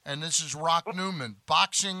and this is Rock Newman,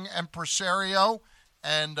 boxing impresario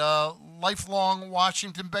and lifelong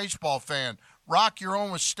Washington baseball fan. Rock, you're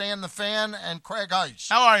on with Stan the Fan and Craig Heiss.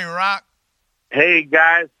 How are you, Rock? Hey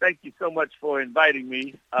guys, thank you so much for inviting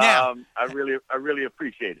me. Now, I really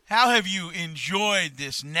appreciate it. How have you enjoyed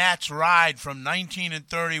this Nats ride from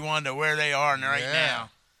 1931 to where they are right now?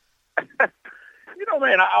 You know,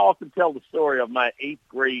 man, I often tell the story of my 8th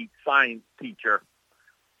grade science teacher.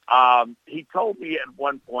 He told me at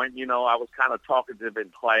one point, I was kind of talkative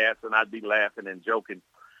in class, and I'd be laughing and joking.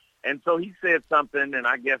 And so he said something, and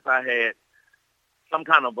I guess I had some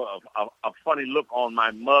kind of a funny look on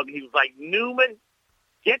my mug. He was like, Newman,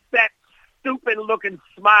 get that stupid-looking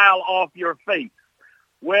smile off your face.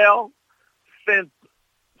 Well, since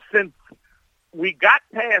we got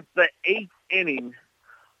past the 8th inning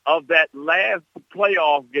of that last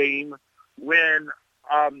playoff game when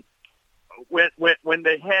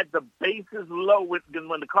they had the bases loaded,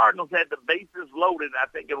 when the Cardinals had the bases loaded, I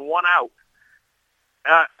think, in 1 out,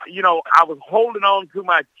 I was holding on to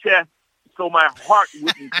my chest so my heart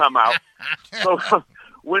wouldn't come out. So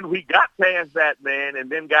when we got past that, man, and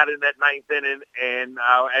then got in that 9th inning, and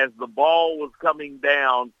as the ball was coming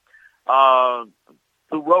down to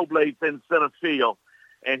Robles in center field,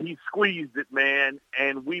 and he squeezed it, man,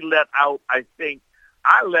 and we let out, I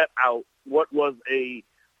let out what was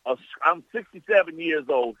I'm 67 years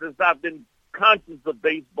old. Since I've been conscious of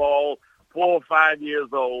baseball, 4 or 5 years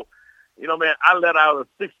old, man, I let out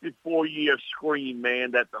a 64-year scream,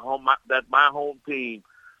 man, that my home team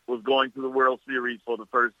was going to the World Series for the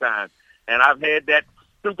first time. And I've had that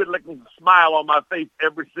stupid-looking smile on my face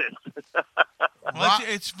ever since. Well,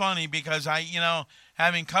 it's funny because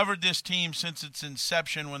having covered this team since its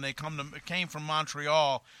inception when they came from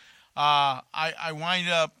Montreal, I wind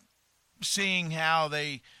up seeing how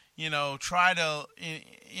they, try to,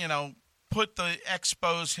 put the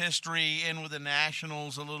Expos history in with the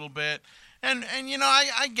Nationals a little bit. And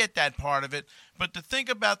I get that part of it. But to think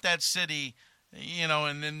about that city,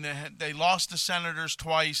 and then they lost the Senators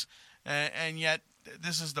twice, and yet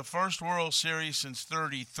this is the first World Series since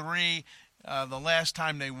 '33. The last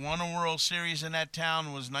time they won a World Series in that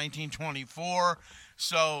town was 1924.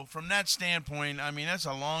 So from that standpoint, that's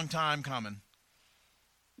a long time coming.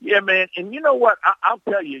 Yeah, man, and you know what? I'll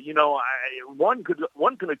tell you. One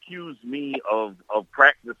can accuse me of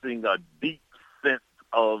practicing a deep sense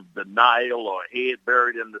of denial or head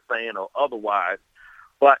buried in the sand or otherwise,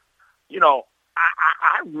 but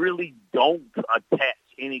I really don't attach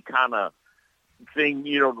any kind of thing,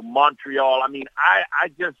 to Montreal. I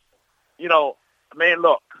just, man,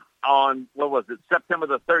 look, on what was it, September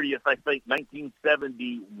the 30th, I think,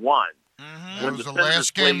 1971. Mm-hmm. It was the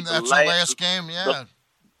last game. That's the last game. Yeah.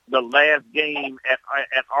 The last game at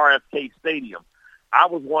RFK Stadium. I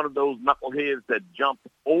was one of those knuckleheads that jumped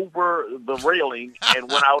over the railing and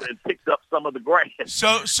went out and picked up some of the grass.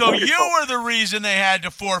 So you were the reason they had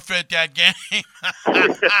to forfeit that game.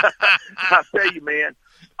 I tell you, man.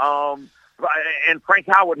 And Frank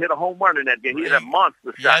Howard hit a home run in that game. He hit a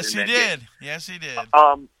monster shot. Yes, he did. Yes, he did.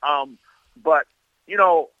 But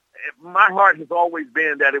my heart has always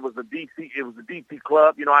been that it was a DC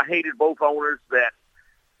club. I hated both owners that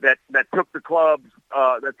took the clubs,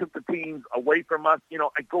 that took the teams away from us.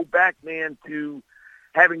 I go back, man, to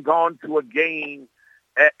having gone to a game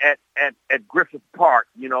at Griffith Park,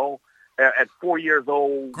 at 4 years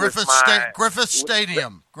old. Griffith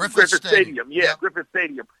Stadium. Griffith Stadium. Yeah, yep. Griffith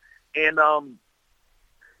Stadium. And, I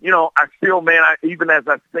still, man, even as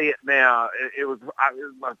I say it now, it was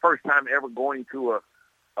my first time ever going to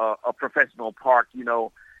a professional park,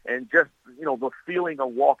 and just, the feeling of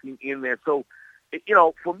walking in there. So,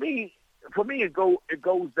 for me, it goes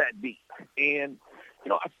that deep. And,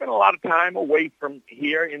 I spent a lot of time away from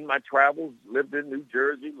here in my travels, lived in New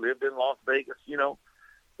Jersey, lived in Las Vegas,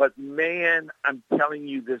 but man, I'm telling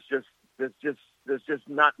you, there's just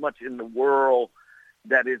not much in the world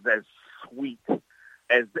that is as sweet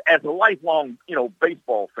as a lifelong,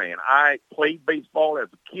 baseball fan. I played baseball as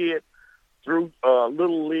a kid through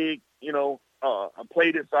Little League,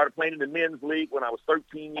 I started playing in the men's league when I was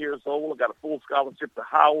 13 years old. I got a full scholarship to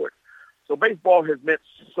Howard. So baseball has meant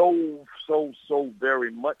so, so, so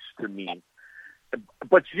very much to me.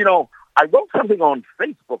 But, I wrote something on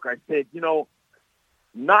Facebook. I said,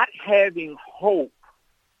 not having hope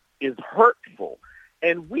is hurtful.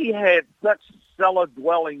 And we had such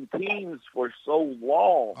cellar-dwelling teams for so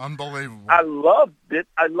long. Unbelievable. I loved it.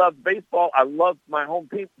 I loved baseball. I loved my home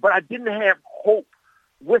team. But I didn't have hope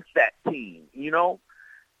with that team,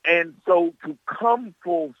 And so to come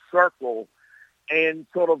full circle and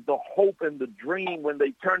sort of the hope and the dream when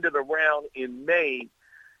they turned it around in May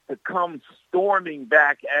to come storming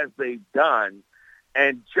back as they've done,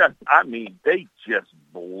 and they just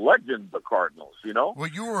bludgeoned the Cardinals, Well,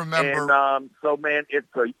 you remember. And so, man,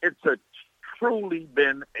 it's a truly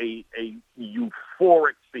been a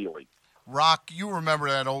euphoric feeling. Rock, you remember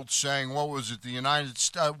that old saying? What was it?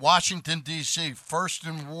 The Washington D.C. first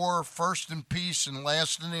in war, first in peace, and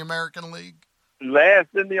last in the American League. Last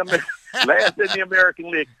in the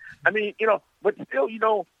American League. I mean, but still,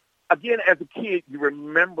 again, as a kid, you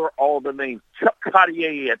remember all the names. Chuck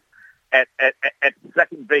Cottier at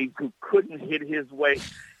second base, who couldn't hit his way.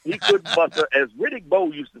 He couldn't bust as Riddick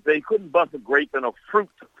Bowe used to say, he couldn't bust a grape in a fruit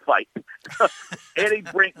fight. Eddie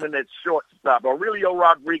Brinkman at shortstop, Aurelio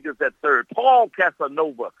Rodriguez at third, Paul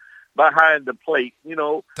Casanova behind the plate.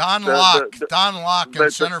 Don Locke in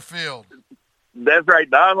center field. That's right,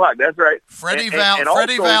 Don Locke. That's right. Freddie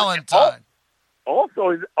Valentine. Also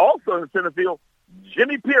in center field,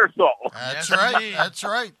 Jimmy Pearsall. That's right. That's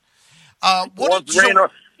right.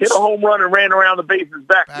 Hit a home run and ran around the bases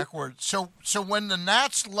backwards. So when the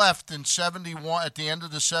Nats left in '71 at the end of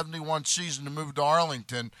the '71 season to move to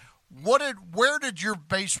Arlington, where did your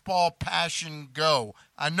baseball passion go?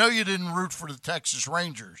 I know you didn't root for the Texas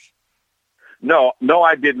Rangers. No,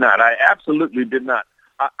 I did not. I absolutely did not.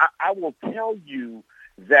 I will tell you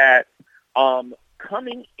that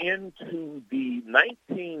coming into the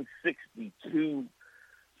 1962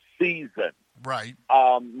 season, right?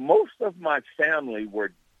 Most of my family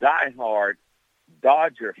were diehard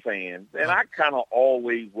Dodger fans, and I kind of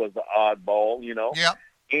always was the oddball, Yep.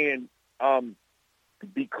 And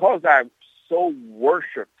because I so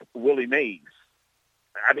worshipped Willie Mays,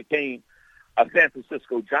 I became a San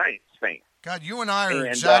Francisco Giants fan. God, you and I are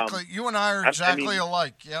exactly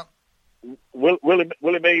alike. Yep.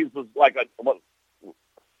 Willie Mays was like a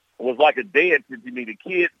dad to me. The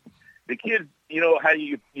kids, how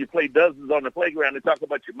you play dozens on the playground and talk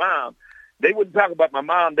about your mom. They wouldn't talk about my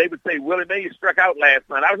mom. They would say, Willie Mays struck out last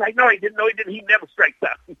night. I was like, no, he didn't. He never strikes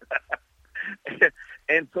out.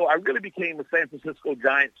 And so I really became a San Francisco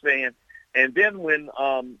Giants fan. And then when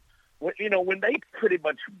they pretty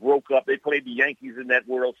much broke up, they played the Yankees in that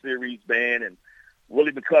World Series, man, and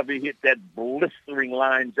Willie McCovey hit that blistering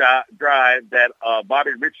line drive that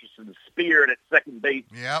Bobby Richardson speared at second base.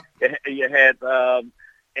 Yep. You had,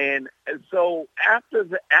 and so after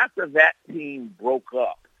that team broke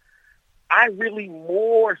up, I really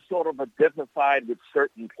more sort of identified with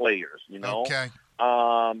certain players, Okay.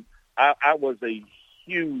 I was a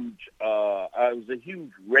huge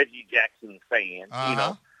Reggie Jackson fan,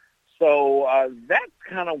 Uh-huh. So that's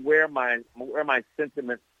kind of where my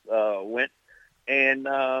sentiments went, and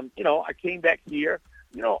I came back here.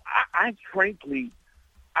 I frankly,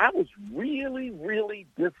 I was really, really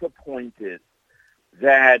disappointed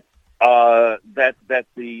that the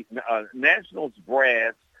Nationals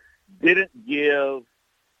brass didn't give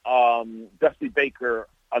Dusty Baker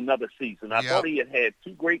another season. I thought he had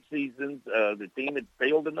two great seasons. The team had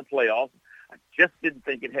failed in the playoffs. I just didn't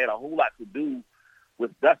think it had a whole lot to do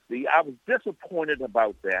with Dusty. I was disappointed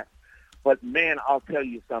about that. But, man, I'll tell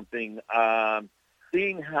you something.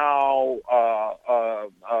 Seeing how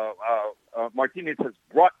Martinez has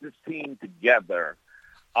brought this team together,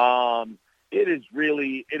 it is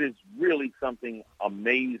really something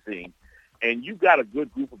amazing. And you've got a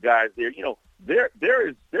good group of guys there. There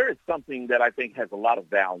is something that I think has a lot of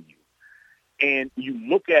value. And you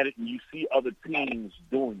look at it and you see other teams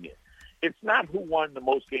doing it. It's not who won the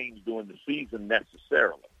most games during the season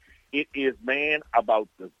necessarily. It is, man, about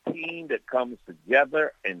the team that comes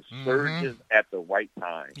together and surges at the right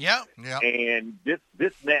time. Yeah. And this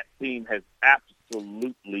Nats team has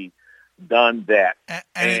absolutely done that.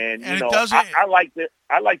 And you it know, doesn't. I like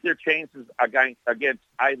their chances against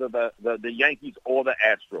either the Yankees or the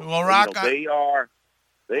Astros. Well, Rock, they are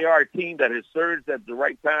a team that has surged at the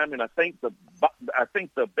right time, and I think the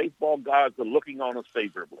baseball gods are looking on us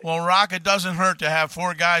favorably. Well, Rock, it doesn't hurt to have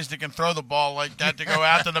four guys that can throw the ball like that to go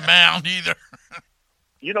out to the mound either.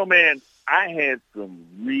 Man, I had some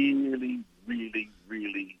really, really,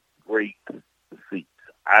 really great seats.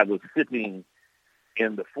 I was sitting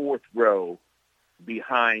in the fourth row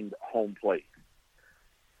behind home plate.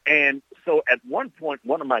 And so at one point,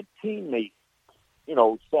 one of my teammates,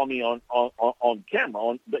 saw me on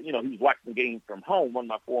camera. He was watching the game from home, one of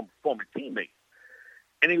my former teammates.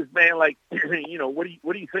 And he was, man, like, what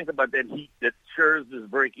do you think about that heat that Scherzer's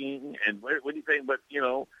breaking? And what do you think? But,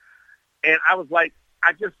 and I was like,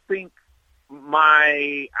 I just think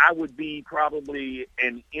I would be probably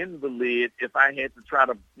an invalid if I had to try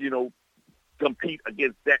to, compete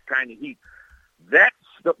against that kind of heat. That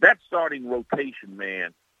starting rotation,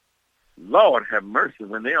 man, Lord have mercy,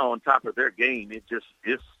 when they're on top of their game, it shuts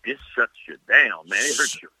you down, man. It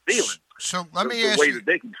hurts your feelings. So let me ask the way you, that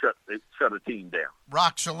they can shut a team down.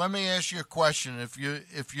 Rock. So let me ask you a question: if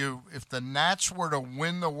the Nats were to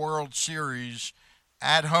win the World Series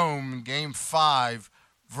at home in Game 5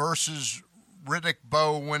 versus Riddick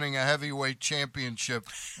Bowe winning a heavyweight championship,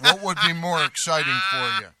 what would be more exciting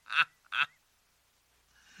for you?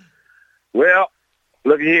 Well,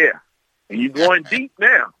 look here. You're going deep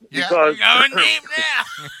now. Because, going deep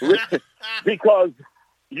now. Because,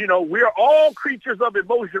 we're all creatures of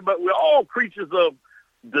emotion, but we're all creatures of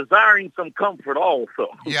desiring some comfort also.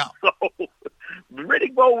 Yeah. So,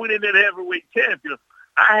 Riddick Bowe winning that heavyweight champion,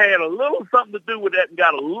 I had a little something to do with that and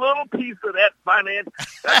got a little piece of that finance.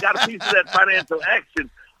 I got a piece of that financial action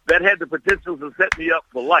that had the potential to set me up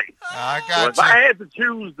for life. I got so you. if I had to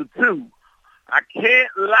choose the two, I can't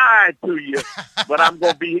lie to you, but I'm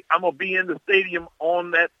gonna be in the stadium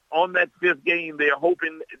on that fifth game there,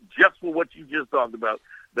 hoping just for what you just talked about,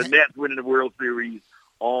 the Nats winning the World Series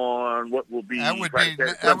on what will be that would be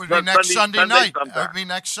next Sunday night. That would be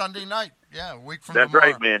next Sunday night. Yeah, a week from tomorrow.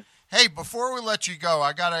 That's right, man. Hey, before we let you go,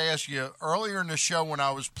 I got to ask you, earlier in the show when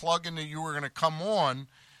I was plugging that you were going to come on,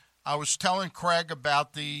 I was telling Craig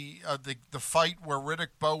about the fight where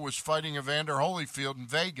Riddick Bowe was fighting Evander Holyfield in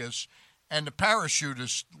Vegas, and the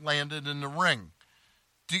parachutist landed in the ring.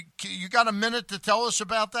 You got a minute to tell us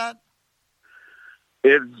about that?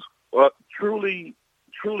 It's truly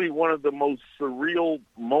one of the most surreal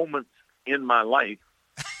moments in my life.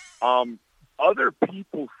 Other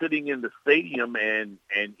people sitting in the stadium and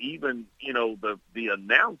even, the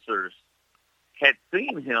announcers had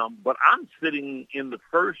seen him, but I'm sitting in the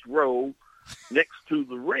first row next to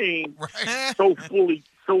the ring, right. so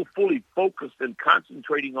fully focused and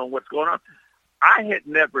concentrating on what's going on. I had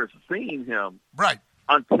never seen him right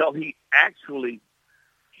until he actually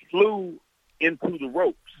flew into the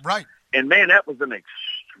ropes. Right. And man, that was an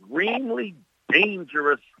extremely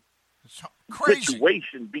dangerous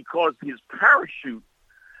situation because his parachute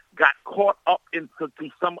got caught up into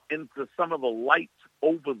some of the lights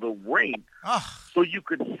over the ring. So you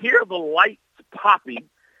could hear the lights popping.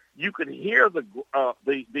 You could hear the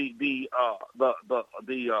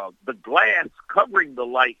glass covering the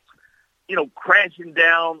lights, crashing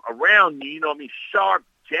down around you. Sharp,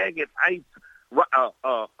 jagged ice,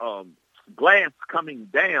 glass coming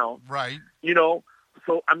down. Right.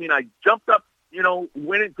 So I jumped up.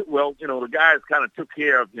 Went into the guys kind of took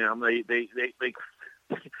care of him.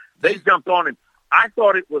 They jumped on him. I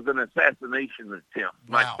thought it was an assassination attempt. Wow.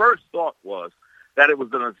 My first thought was that it was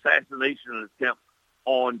an assassination attempt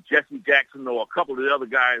on Jesse Jackson or a couple of the other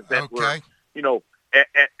guys that were, at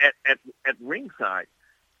ringside.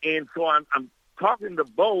 And so I'm talking to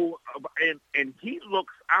Bo, and he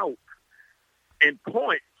looks out and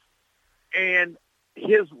points, and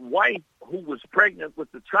his wife, who was pregnant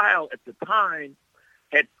with the child at the time,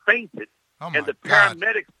 had fainted. And the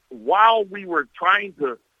paramedics, while we were trying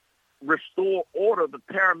to restore order, the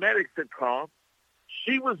paramedics had come.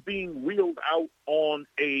 She was being wheeled out on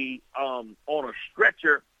a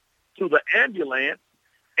stretcher to the ambulance,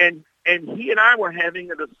 and he and I were having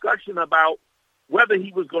a discussion about whether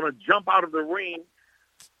he was going to jump out of the ring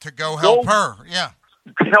to go help her,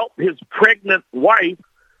 help his pregnant wife,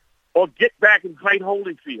 or get back and fight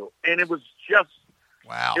Holyfield. And it was just,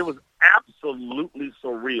 wow. It was absolutely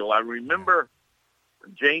surreal. I remember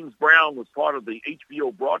James Brown was part of the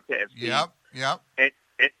HBO broadcast team. Yep. And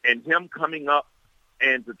him coming up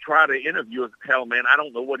and to try to interview us, hell, man, I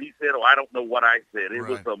don't know what he said or I don't know what I said. It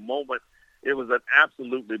was a moment. It was an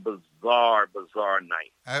absolutely bizarre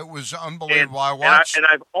night. It was unbelievable. I watched. And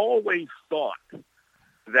I've always thought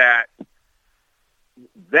that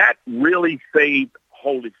really saved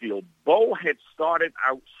Holyfield. Bo had started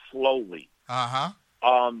out slowly.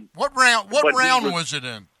 What round was it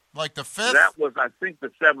in? Like the fifth? That was, I think, the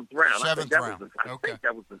seventh round. I think that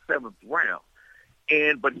was the seventh round.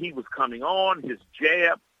 But he was coming on. His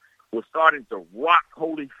jab was starting to rock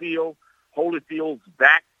Holyfield. Holyfield's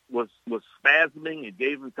back was spasming and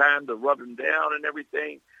gave him time to rub him down and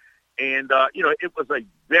everything. And, it was a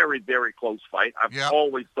very, very close fight. I've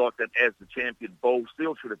always thought that as the champion, Bo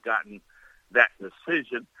still should have gotten that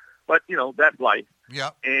decision. But, that's life. Yeah.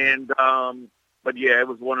 And, but yeah, it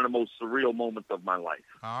was one of the most surreal moments of my life.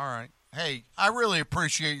 All right. Hey, I really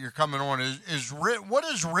appreciate your coming on. What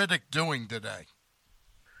is Riddick doing today?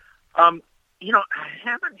 I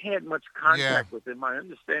haven't had much contact with him. My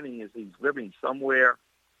understanding is he's living somewhere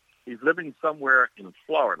in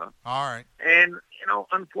Florida. All right. And,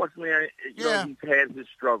 unfortunately, he's had his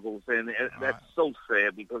struggles, and that's so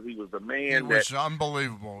sad because he was a man that was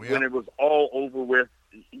unbelievable. Yep. When it was all over with,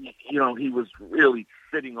 he was really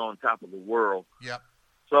sitting on top of the world. Yep.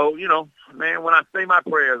 So, man, when I say my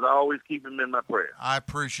prayers, I always keep him in my prayers. I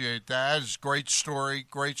appreciate that. That is a great story.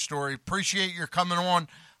 Great story. Appreciate your coming on.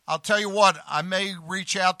 I'll tell you what, I may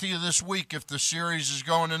reach out to you this week if the series is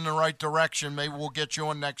going in the right direction. Maybe we'll get you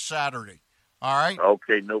on next Saturday. All right?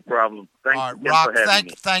 Okay, no problem. Thanks again Rock, for having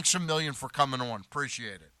me. Thanks a million for coming on.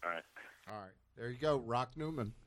 Appreciate it. All right. There you go, Rock Newman.